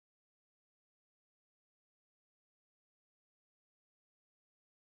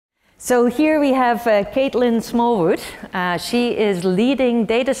So here we have Caitlin Smallwood. She is leading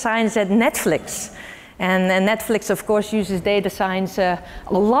data science at Netflix. And Netflix, of course, uses data science a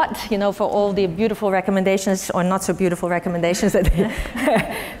lot, you know, for all the beautiful recommendations, or not so beautiful recommendations that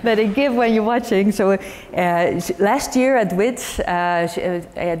that they give when you're watching. So last year at WiDS,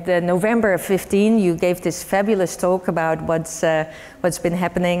 at November 15, you gave this fabulous talk about what's been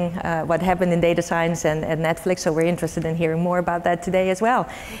happening, what happened in data science and at Netflix. So we're interested in hearing more about that today as well.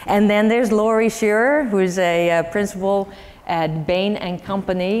 And then there's Sherer, who is a principal at Bain and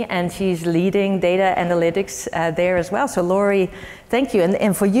Company, and she's leading data analytics there as well. So Laurie, thank you.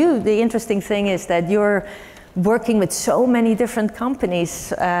 And for you, the interesting thing is that you're working with so many different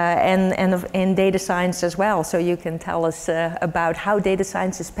companies and in data science as well. So you can tell us about how data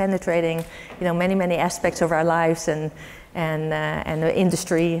science is penetrating, you know, many aspects of our lives and the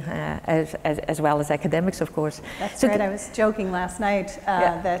industry as well as academics, of course. That's so right. I was joking last night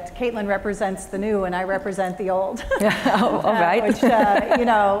that Caitlin represents the new and I represent the old. All right. Which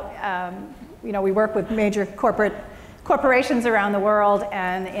we work with major corporations around the world,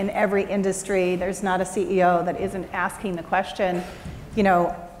 and in every industry, there's not a CEO that isn't asking the question, you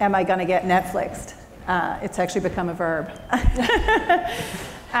know, am I going to get Netflixed? It's actually become a verb,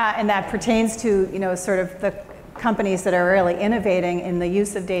 and that pertains to, you know, sort of the companies that are really innovating in the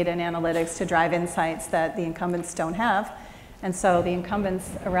use of data and analytics to drive insights that the incumbents don't have. And so the incumbents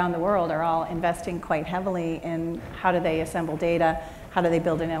around the world are all investing quite heavily in how do they assemble data, how do they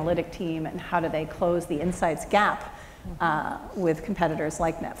build an analytic team, and how do they close the insights gap with competitors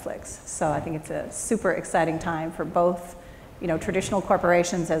like Netflix. So I think it's a super exciting time for both, you know, traditional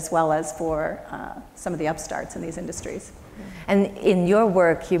corporations as well as for some of the upstarts in these industries. And in your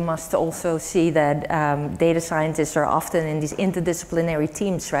work, you must also see that data scientists are often in these interdisciplinary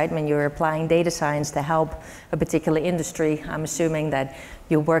teams, right? When you're applying data science to help a particular industry, I'm assuming that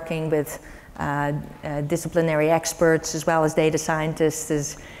you're working with disciplinary experts as well as data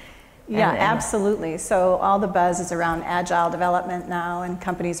scientists. Yeah, absolutely. So all the buzz is around agile development now, and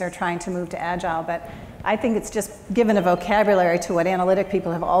companies are trying to move to agile, but I think it's just given a vocabulary to what analytic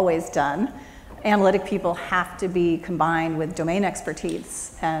people have always done. Analytic people have to be combined with domain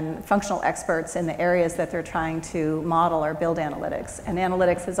expertise and functional experts in the areas that they're trying to model or build analytics. And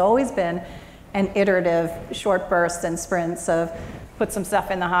analytics has always been an iterative, short bursts and sprints of put some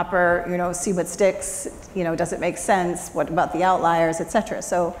stuff in the hopper, you know, see what sticks, you know, does it make sense? What about the outliers, et cetera.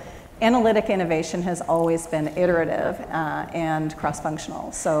 So analytic innovation has always been iterative and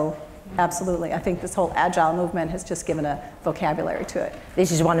cross-functional. So absolutely. I think this whole agile movement has just given a vocabulary to it. This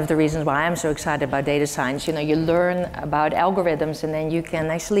is one of the reasons why I'm so excited about data science. You know, you learn about algorithms and then you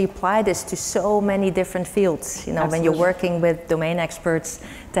can actually apply this to so many different fields. You know, when you're working with domain experts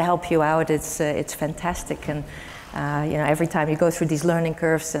to help you out, it's fantastic. And you know, every time you go through these learning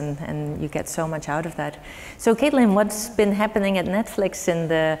curves and you get so much out of that. So Caitlin, what's been happening at Netflix?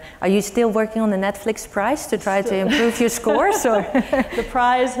 And are you still working on the Netflix prize to try to improve your scores? Or? The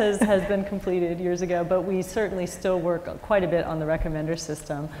prize has been completed years ago, but we certainly still work quite a bit on the recommender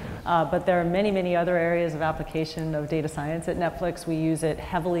system. But there are many other areas of application of data science at Netflix. We use it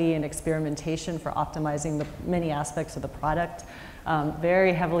heavily in experimentation for optimizing the many aspects of the product.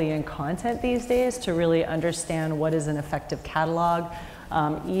 Very heavily in content these days to really understand what is an effective catalog.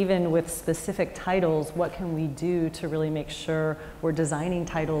 Even with specific titles, what can we do to really make sure we're designing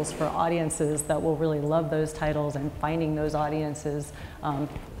titles for audiences that will really love those titles, and finding those audiences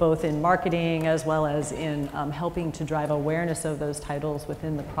both in marketing as well as in helping to drive awareness of those titles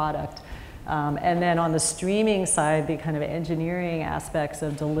within the product. And then on the streaming side, the kind of engineering aspects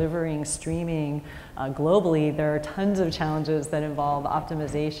of delivering streaming globally, there are tons of challenges that involve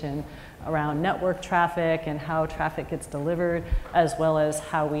optimization around network traffic and how traffic gets delivered, as well as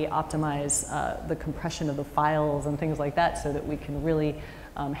how we optimize the compression of the files and things like that, so that we can really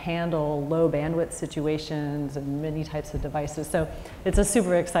handle low bandwidth situations and many types of devices. So it's a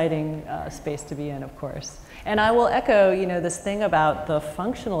super exciting space to be in, of course. And I will echo, you know, this thing about the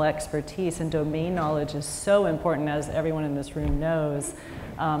functional expertise and domain knowledge is so important, as everyone in this room knows.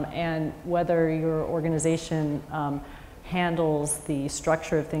 And whether your organization handles the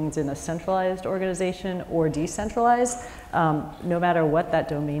structure of things in a centralized organization or decentralized, no matter what, that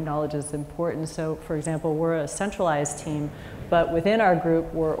domain knowledge is important. So, for example, we're a centralized team, but within our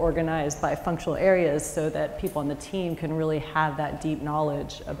group, we're organized by functional areas so that people on the team can really have that deep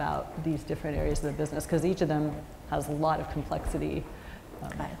knowledge about these different areas of the business, because each of them has a lot of complexity.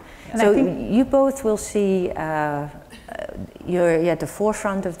 So you both will see, you're at the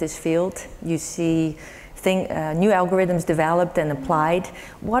forefront of this field. You see new algorithms developed and applied.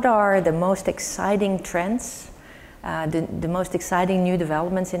 What are the most exciting trends the most exciting new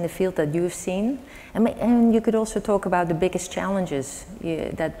developments in the field that you've seen. And you could also talk about the biggest challenges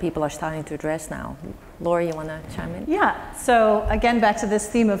that people are starting to address now. Laura, you want to chime in? Yeah, so again, back to this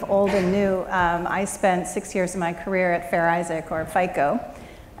theme of old and new. I spent 6 years of my career at Fair or Fico,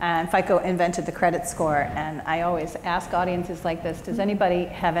 and Fico invented the credit score. And I always ask audiences like this, does anybody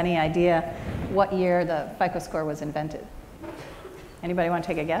have any idea what year the Fico score was invented? Anybody want to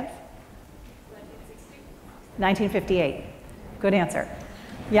take a guess? 1958. Good answer.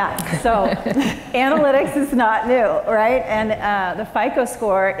 Yeah, so analytics is not new, right? And the FICO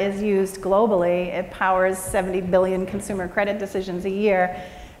score is used globally. It powers 70 billion consumer credit decisions a year.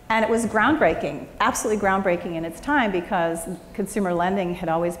 And it was groundbreaking, absolutely groundbreaking in its time, because consumer lending had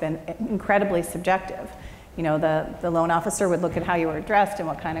always been incredibly subjective. You know, the loan officer would look at how you were dressed and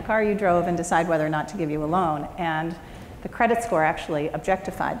what kind of car you drove and decide whether or not to give you a loan. And the credit score actually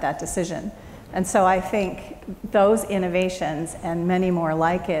objectified that decision. And so I think those innovations and many more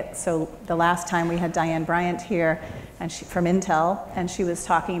like it, so the last time we had Diane Bryant here and from Intel, and she was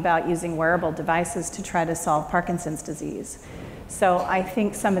talking about using wearable devices to try to solve Parkinson's disease. So I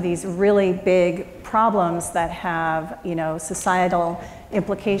think some of these really big problems that have, you know, societal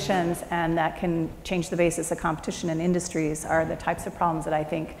implications and that can change the basis of competition in industries are the types of problems that I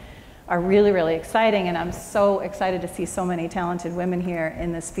think are really, really exciting. And I'm so excited to see so many talented women here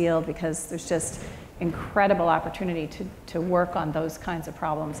in this field, because there's just incredible opportunity to work on those kinds of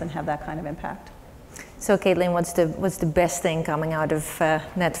problems and have that kind of impact. So Caitlin, what's the best thing coming out of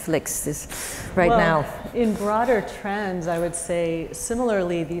Netflix now? In broader trends, I would say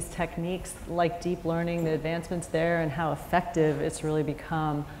similarly, these techniques like deep learning, the advancements there and how effective it's really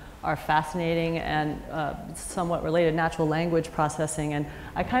become are fascinating, and somewhat related, natural language processing. And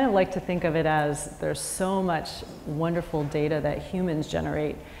I kind of like to think of it as there's so much wonderful data that humans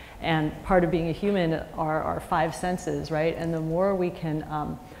generate. And part of being a human are our 5 senses, right? And the more we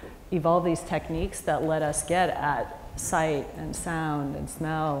can evolve these techniques that let us get at sight and sound and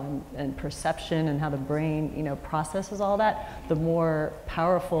smell and perception and how the brain, you know, processes all that, the more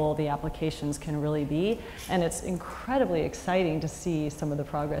powerful the applications can really be. And it's incredibly exciting to see some of the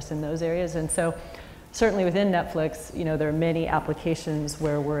progress in those areas. And so certainly within Netflix, you know, there are many applications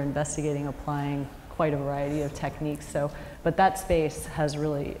where we're investigating applying quite a variety of techniques. But that space has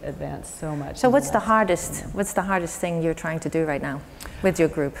really advanced so much. So what's the hardest thing you're trying to do right now with your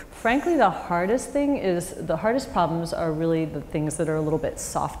group? Frankly, the hardest problems are really the things that are a little bit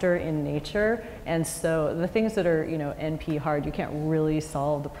softer in nature. And so the things that are, you know, NP hard, you can't really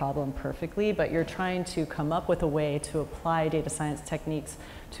solve the problem perfectly, but you're trying to come up with a way to apply data science techniques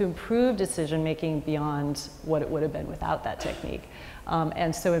to improve decision making beyond what it would have been without that technique.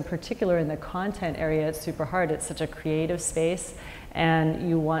 And so in particular in the content area, it's super hard. It's such a creative space, and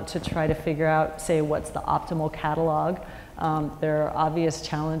you want to try to figure out, say, what's the optimal catalog. There are obvious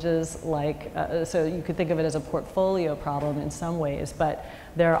challenges like, so you could think of it as a portfolio problem in some ways, but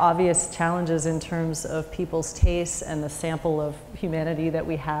there are obvious challenges in terms of people's tastes and the sample of humanity that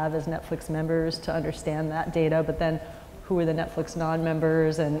we have as Netflix members to understand that data, but then who are the Netflix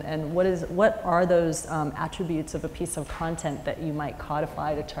non-members, and what are those attributes of a piece of content that you might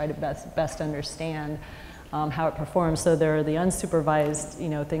codify to try to best understand how it performs. So there are the unsupervised, you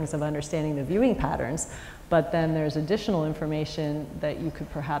know, things of understanding the viewing patterns, but then there's additional information that you could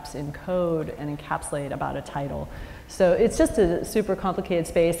perhaps encode and encapsulate about a title. So it's just a super complicated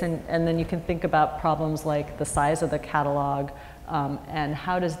space, and then you can think about problems like the size of the catalog, and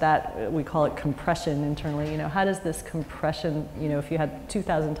how does that, we call it compression internally, you know, how does this compression, you know, if you had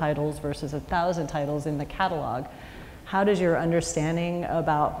 2,000 titles versus 1,000 titles in the catalog, how does your understanding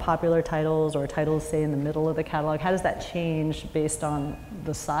about popular titles or titles, say, in the middle of the catalog, how does that change based on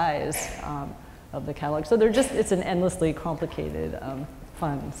the size of the catalog? So it's an endlessly complicated,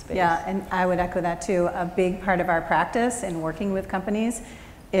 fun space. Yeah, and I would echo that too. A big part of our practice in working with companies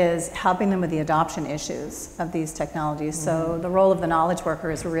is helping them with the adoption issues of these technologies. Mm-hmm. So the role of the knowledge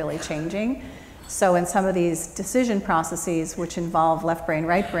worker is really changing. So in some of these decision processes, which involve left brain,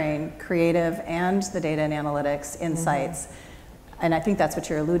 right brain, creative, and the data and analytics insights, mm-hmm. and I think that's what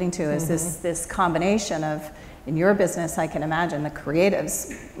you're alluding to, is mm-hmm. this combination of, in your business, I can imagine the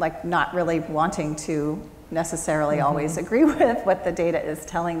creatives like not really wanting to necessarily mm-hmm. always agree with what the data is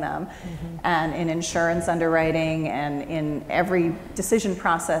telling them. Mm-hmm. And in insurance underwriting and in every decision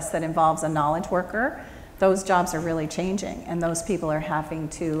process that involves a knowledge worker, those jobs are really changing, and those people are having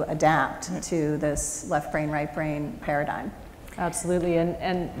to adapt mm-hmm. to this left brain, right brain paradigm. Absolutely,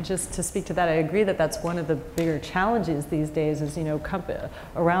 and just to speak to that, I agree that that's one of the bigger challenges these days is, you know,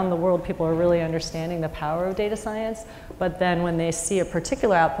 around the world people are really understanding the power of data science, but then when they see a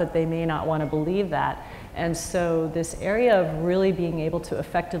particular output they may not want to believe that. And so this area of really being able to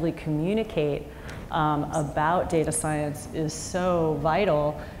effectively communicate about data science is so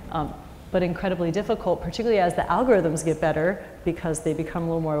vital, but incredibly difficult, particularly as the algorithms get better because they become a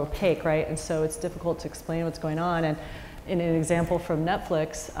little more opaque, right? And so it's difficult to explain what's going on. And in an example from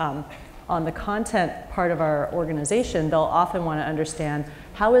Netflix, on the content part of our organization, they'll often want to understand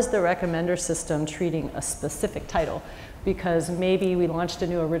how is the recommender system treating a specific title? Because maybe we launched a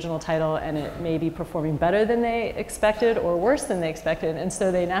new original title and it may be performing better than they expected or worse than they expected. And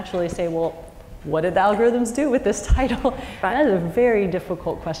so they naturally say, well, what did the algorithms do with this title? That is a very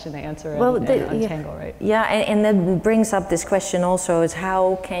difficult question to answer and untangle, right? Yeah, and that brings up this question also is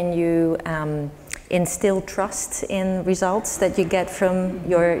how can you instill trust in results that you get from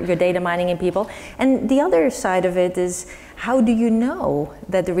your data mining in people? And the other side of it is how do you know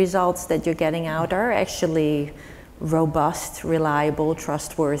that the results that you're getting out are actually robust, reliable,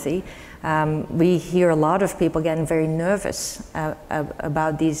 trustworthy? We hear a lot of people getting very nervous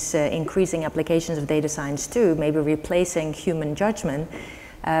about these increasing applications of data science too, maybe replacing human judgment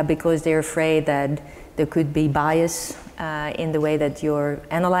because they're afraid that there could be bias in the way that you're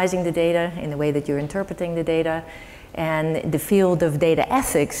analyzing the data, in the way that you're interpreting the data. And the field of data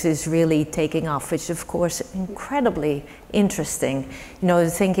ethics is really taking off, which is of course incredibly interesting. You know,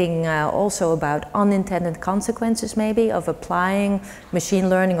 thinking also about unintended consequences maybe of applying machine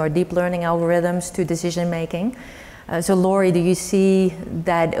learning or deep learning algorithms to decision making. So Laurie, do you see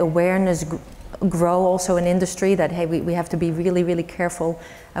that awareness grow also in industry that, hey, we have to be really, really careful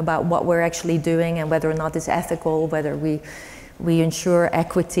about what we're actually doing and whether or not it's ethical, whether we ensure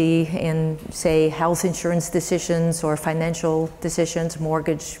equity in, say, health insurance decisions or financial decisions,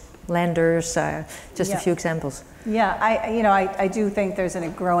 mortgage lenders, just a few examples. Yeah, I do think there's a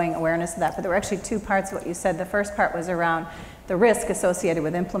growing awareness of that, but there were actually two parts of what you said. The first part was around the risk associated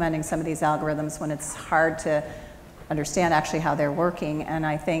with implementing some of these algorithms when it's hard to understand actually how they're working, and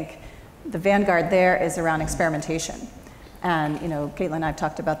I think the vanguard there is around experimentation. And, you know, Caitlin and I have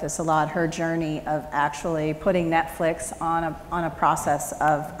talked about this a lot, her journey of actually putting Netflix on a process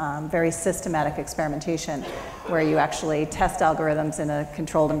of very systematic experimentation where you actually test algorithms in a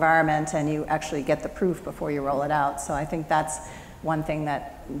controlled environment and you actually get the proof before you roll it out. So I think that's one thing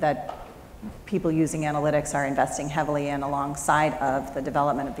that people using analytics are investing heavily in alongside of the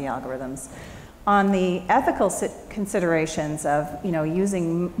development of the algorithms. On the ethical considerations of, you know,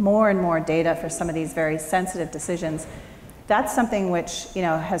 using more and more data for some of these very sensitive decisions, that's something which, you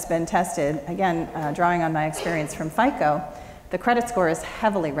know, has been tested. Again, drawing on my experience from Fico, the credit score is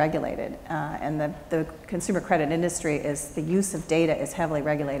heavily regulated, and the consumer credit industry the use of data is heavily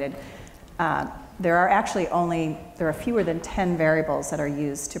regulated. There are fewer than 10 variables that are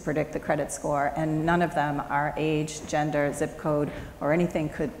used to predict the credit score, and none of them are age, gender, zip code, or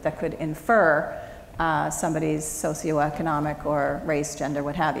anything that could infer somebody's socioeconomic or race, gender,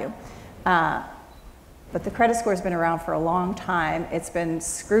 what have you. But the credit score has been around for a long time. It's been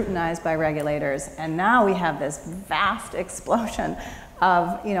scrutinized by regulators, and now we have this vast explosion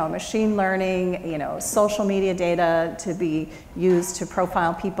of, you know, machine learning, you know, social media data to be used to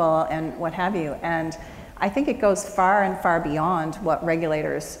profile people and what have you. And I think it goes far and far beyond what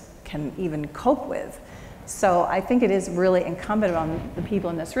regulators can even cope with. So I think it is really incumbent on the people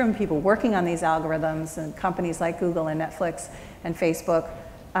in this room, people working on these algorithms and companies like Google and Netflix and Facebook,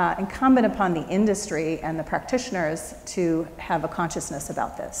 incumbent upon the industry and the practitioners to have a consciousness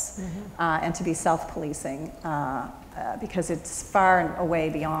about this, and to be self-policing, because it's far and away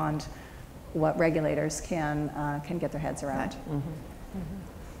beyond what regulators can get their heads around.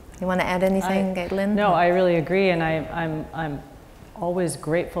 You want to add anything, Caitlin? No, I really agree, and I'm always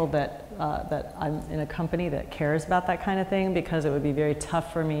grateful that that I'm in a company that cares about that kind of thing, because it would be very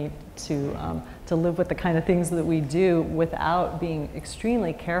tough for me to live with the kind of things that we do without being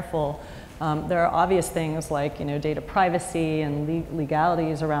extremely careful. There are obvious things like, you know, data privacy and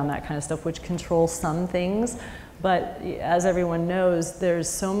legalities around that kind of stuff, which control some things. But as everyone knows, there's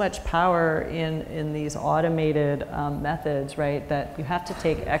so much power in these automated methods, right, that you have to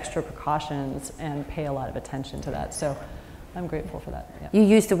take extra precautions and pay a lot of attention to that. So I'm grateful for that. Yeah. You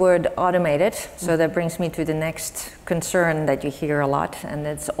used the word automated, so that brings me to the next concern that you hear a lot, and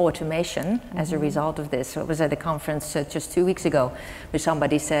it's automation as a result of this. So I was at a conference just 2 weeks ago where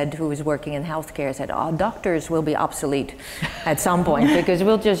somebody said, who was working in healthcare, said, oh, doctors will be obsolete at some point because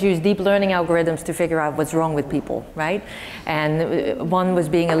we'll just use deep learning algorithms to figure out what's wrong with people, right? And one was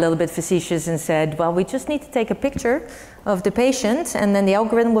being a little bit facetious and said, well, we just need to take a picture of the patient and then the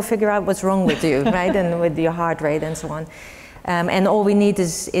algorithm will figure out what's wrong with you, right? And with your heart rate and so on. And all we need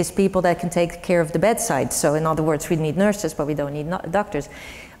is people that can take care of the bedside. So in other words, we need nurses, but we don't need doctors.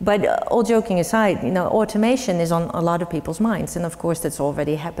 But all joking aside, you know, automation is on a lot of people's minds, and of course that's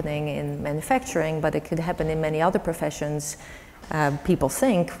already happening in manufacturing, but it could happen in many other professions. People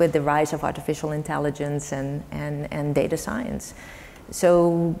think with the rise of artificial intelligence and data science.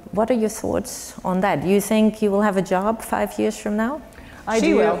 So what are your thoughts on that? Do you think you will have a job 5 years from now? I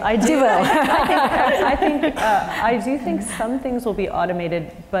do. I do think some things will be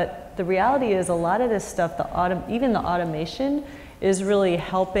automated, but the reality is a lot of this stuff, even the automation, is really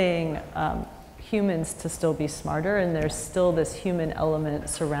helping humans to still be smarter, and there's still this human element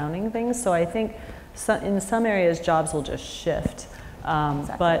surrounding things. So I think in some areas jobs will just shift.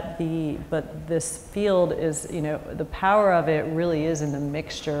 Exactly. But this field is, you know, the power of it really is in the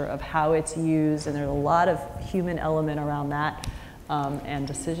mixture of how it's used, and there's a lot of human element around that. And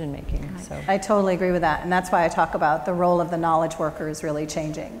decision making. So I totally agree with that, and that's why I talk about the role of the knowledge worker is really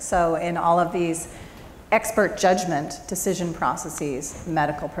changing. So in all of these expert judgment decision processes,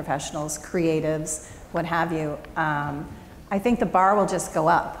 medical professionals, creatives, what have you, I think the bar will just go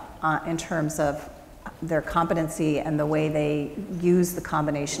up in terms of their competency and the way they use the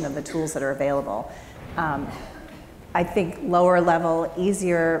combination of the tools that are available. I think lower level,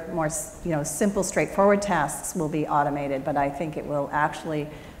 easier, more simple, straightforward tasks will be automated, but I think it will actually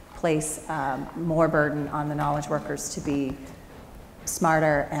place more burden on the knowledge workers to be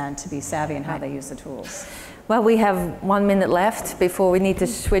smarter and to be savvy in how they use the tools. Well, we have 1 minute left before we need to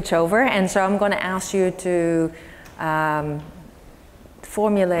switch over, and so I'm going to ask you to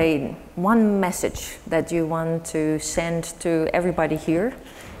formulate one message that you want to send to everybody here.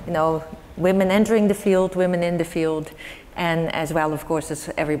 You know, women entering the field, women in the field, and as well, of course, as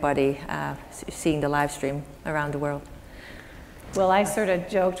everybody seeing the live stream around the world. Well, I sort of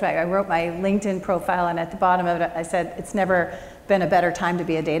joked, I wrote my LinkedIn profile, and at the bottom of it, I said, it's never been a better time to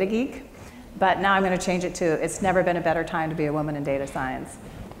be a data geek, but now I'm going to change it to, it's never been a better time to be a woman in data science.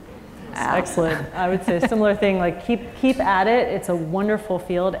 Excellent. I would say a similar thing, like keep at it. It's a wonderful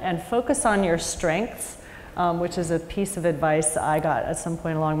field, and focus on your strengths. Which is a piece of advice I got at some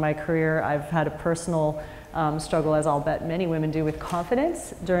point along my career. I've had a personal struggle, as I'll bet many women do, with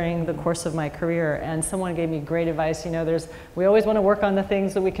confidence during the course of my career. And someone gave me great advice. You know, we always want to work on the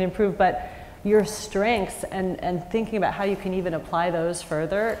things that we can improve, but your strengths and thinking about how you can even apply those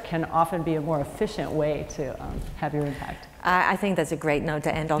further can often be a more efficient way to have your impact. I think that's a great note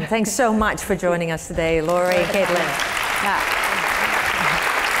to end on. Thanks so much for joining us today, Lori, Caitlin. Yeah.